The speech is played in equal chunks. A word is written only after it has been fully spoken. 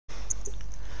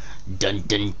Dun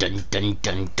dun dun dun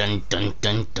dun dun dun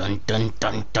dun dun dun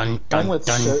dun dun I'm dun with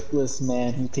dun. shirtless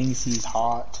man who thinks he's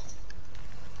hot.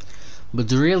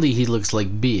 But really, he looks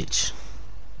like bitch.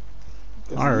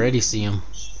 I already see him.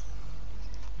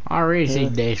 I already see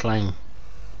Deathslinger.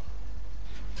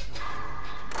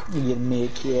 You get me a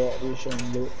cat, just show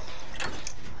him do it.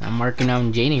 I'm working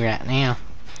on Jenny right now.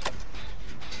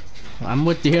 I'm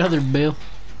with the other Bill.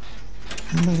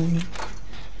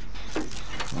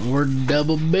 We're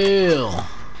double bill.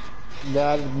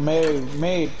 Got a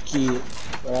made kid,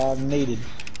 but I needed.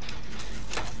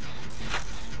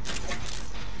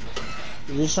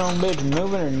 Is this son of a bitch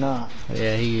moving or not?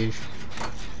 Yeah, he is.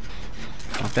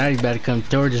 I thought he was about to come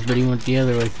towards us, but he went the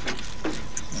other way.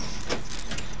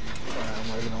 I'm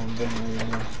working on them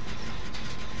right now.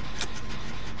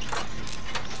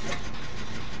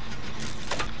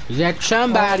 He's after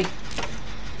somebody.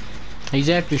 He's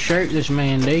after shirtless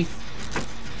man, D.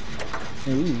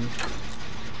 Ooh.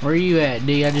 Where you at,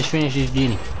 D? I just finished this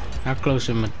Jenny. How close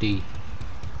am I to you?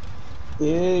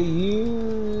 Yeah,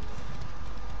 you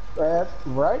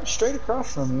right straight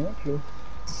across from me, actually.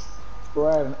 Go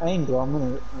at an angle. I'm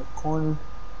in a corner.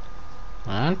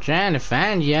 I'm trying to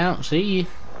find you. I don't see you.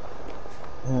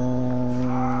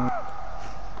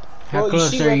 How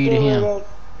close are you to him?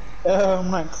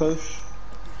 I'm not close.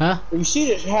 Huh? If you see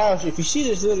this house, if you see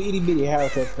this little itty bitty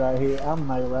house that's right here, I'm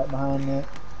like right behind that.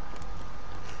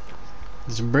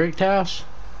 It's a brick house?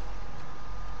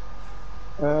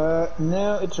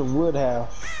 No, it's a wood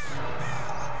house.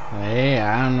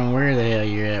 Yeah, I don't know where the hell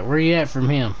you're at. Where you at from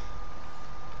him?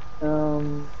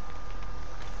 Kind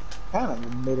of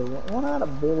a bit of one out a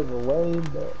bit of a way,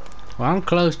 but. Well, I'm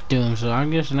close to him, so I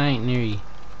guess I ain't near you.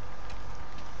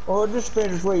 Well, it just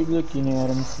depends where you're looking at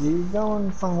him. So you're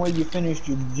going from where you finished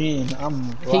your gin.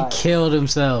 I'm right. He killed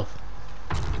himself.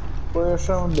 Well,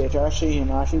 son of a bitch, I see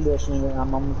him. I see Deathslinger.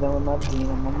 I'm almost done with my gin.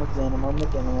 I'm almost done. I'm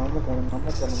almost done. I'm almost done. I'm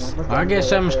almost done. I'm almost done. Well, I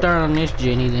guess I'm starting on this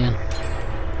Jenny then.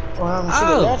 Well,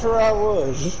 Oh! that's where I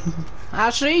was. I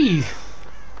see you.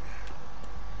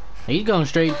 He's going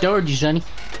straight towards you, sonny.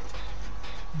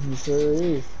 He sure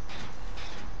is.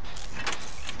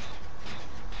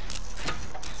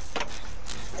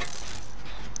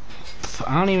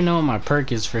 I don't even know what my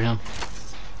perk is for him.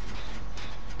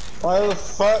 Why the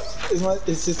fuck is my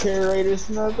deteriorators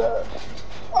not that?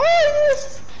 Oh,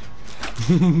 yes!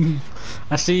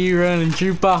 I see you running,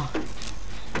 trooper.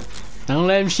 Don't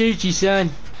let him shoot you, son.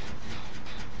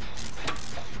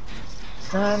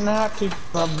 Trying not to.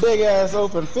 My big ass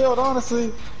open field, honestly.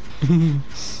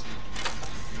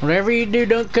 Whatever you do,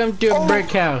 don't come to a brick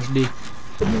house, dude.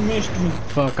 You missed me.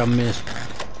 Fuck, I missed.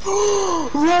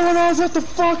 Right when I was at the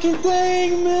fucking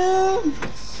thing, man.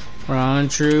 Run,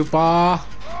 trooper.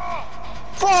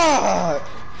 Fuck.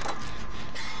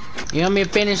 You want me to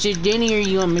finish this Jenny, or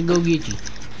you want me to go get you?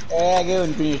 Yeah, go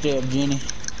and finish that, Jenny.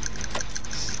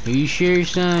 Are you sure,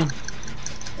 son?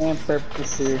 And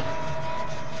purpose here.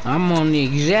 I'm on the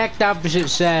exact opposite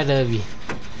side of you.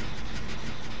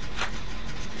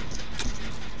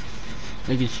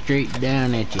 Looking straight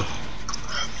down at you.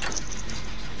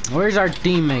 Where's our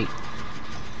teammate?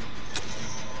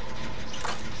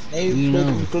 You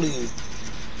know.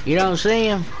 You don't see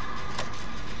him?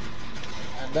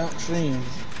 I don't see him.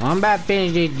 Well, I'm about to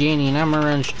finish this Jenny and I'm gonna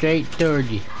run straight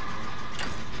towards you.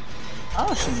 I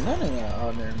don't see none of y'all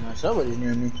out there, man. Somebody's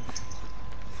near me.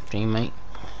 Teammate.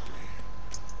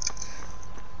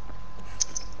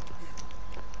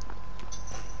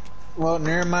 Well,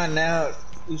 never mind now.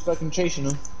 He's fucking chasing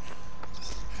him.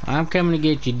 I'm coming to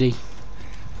get you, D.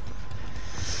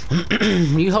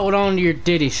 You hold on to your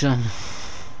titty, son.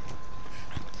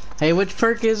 Hey, which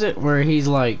perk is it where he's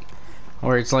like,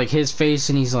 where it's like his face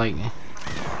and he's like,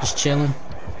 just chilling?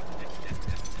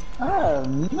 I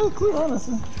have no clue,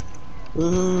 honestly.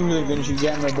 Ooh, thank goodness you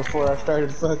got me before I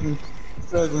started fucking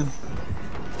struggling.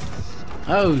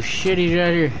 Oh shit, he's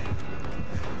right here.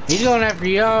 He's going after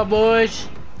y'all, boys.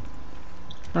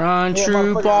 Run, Yeah,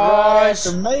 true right boys.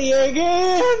 after me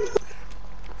again.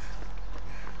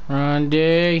 Run,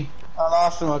 D. I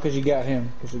lost him because you got him.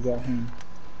 Because you got him.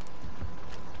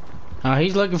 Oh,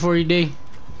 he's looking for you, D.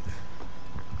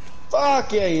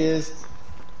 Fuck yeah, he is.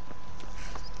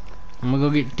 I'm gonna go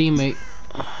get the teammate.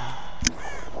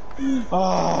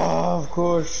 Oh, of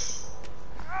course.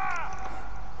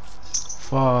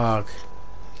 Fuck.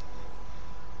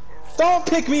 Don't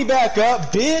pick me back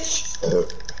up, bitch.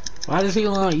 Why does he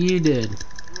want you dead?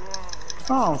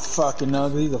 I don't fucking know.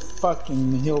 He's a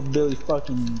fucking hillbilly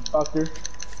fucking fucker.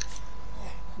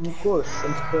 And of course,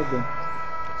 I'm struggling.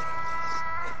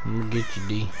 I'm gonna get you,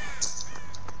 D.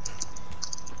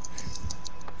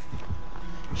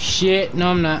 Shit, no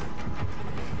I'm not.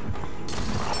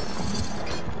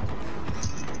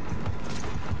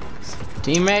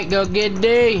 Teammate, go get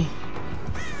D.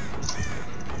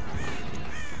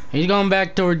 He's going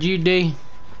back towards you, D.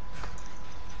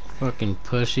 Fucking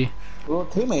pussy. Well,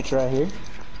 teammate's right here.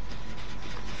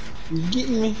 He's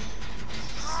getting me.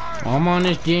 Well, I'm on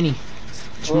this Jenny.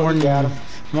 It's more than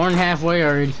halfway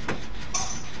already.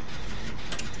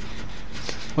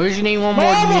 Where's you need one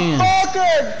more gen?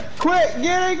 Motherfucker! Quit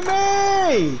getting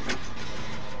me!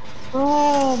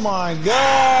 Oh my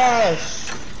gosh!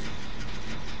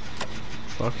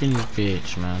 Fucking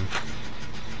bitch, man.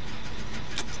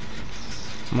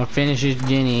 I'm gonna finish this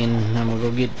Jenny and I'm gonna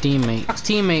go get teammate.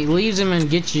 Teammate leaves him and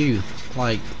gets you.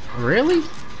 Like, really?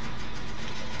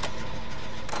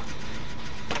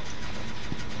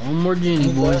 One more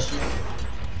Jenny, boys.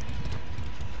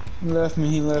 He left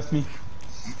me.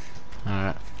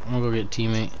 Alright, I'm gonna go get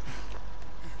teammate.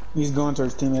 He's going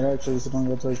towards teammate actually, so don't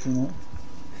go towards teammate.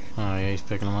 Oh yeah, he's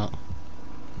picking him up.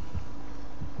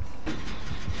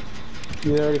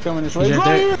 He's already coming this way. He's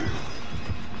right there.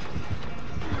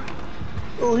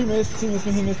 Oh, he missed me.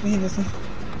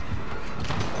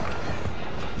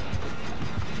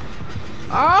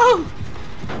 Oh!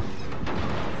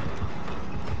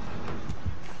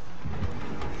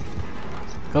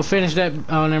 Go finish that.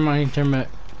 Oh, never mind. He turned back.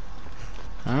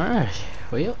 Alright.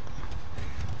 Well.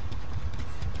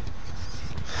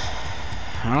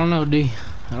 I don't know, D.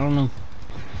 I don't know.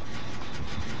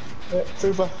 Yeah,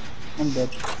 trooper. I'm dead.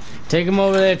 Take him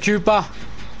over there, trooper.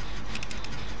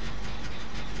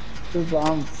 Trooper,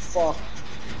 I'm fucked.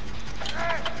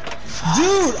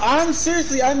 Dude, I'm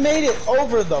seriously, I made it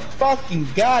over the fucking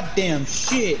goddamn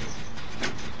shit.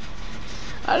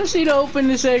 I just need to open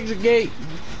this exit gate.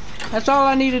 That's all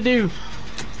I need to do.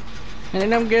 And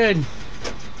then I'm good.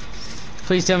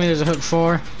 Please tell me there's a hook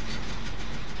 4.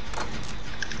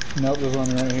 Nope, there's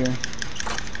one right here.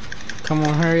 Come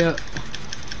on, hurry up.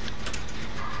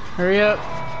 Hurry up.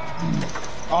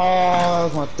 Oh,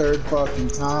 that was my 3rd fucking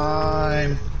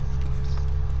time.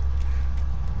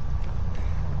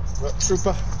 What,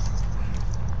 trooper?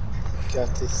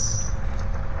 Got this.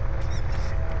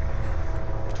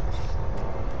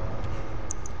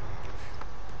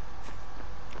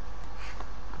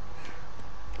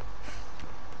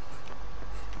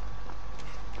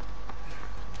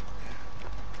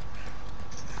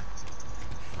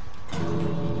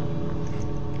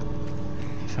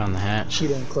 Found the hatch. She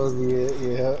didn't close the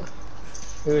yeah.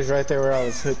 It was right there where I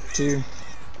was hooked too.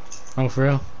 Oh, for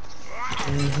real?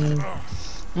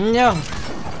 No.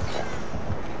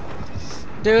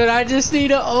 Dude, I just need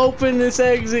to open this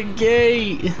exit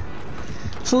gate.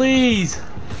 Please.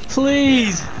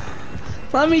 Please.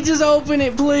 Let me just open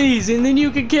it, please, and then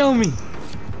you can kill me.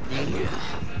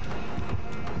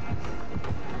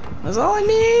 That's all I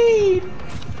need.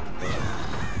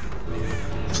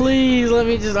 Please, let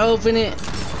me just open it.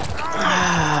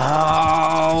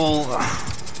 Oh.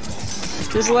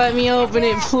 Just let me open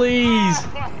it, please.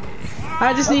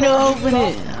 I just need to open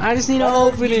it. I just need to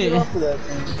open it.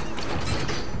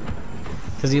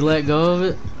 Cause he let go of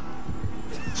it.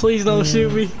 Please don't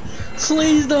shoot me.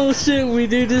 Please don't shoot me,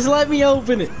 dude. Just let me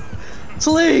open it.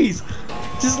 Please.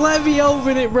 Just let me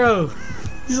open it, bro.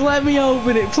 Just let me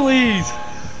open it, please.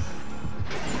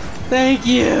 Thank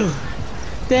you.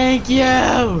 Thank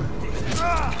you.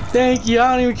 Thank you.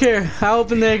 I don't even care. I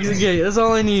opened the exit gate. That's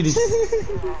all I needed.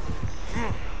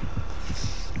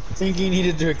 I think he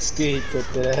needed to escape, but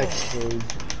that actually.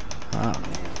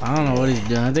 I don't know what he's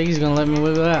doing. I think he's gonna let me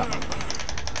wiggle out.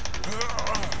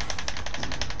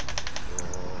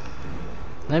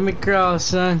 Let me cross,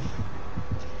 son.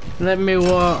 Let me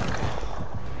walk.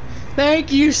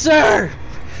 Thank you, sir.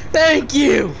 Thank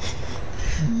you.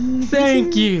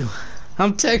 Thank you.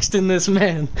 I'm texting this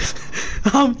man.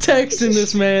 I'm texting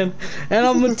this man, and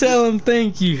I'm gonna tell him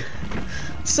thank you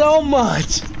so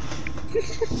much.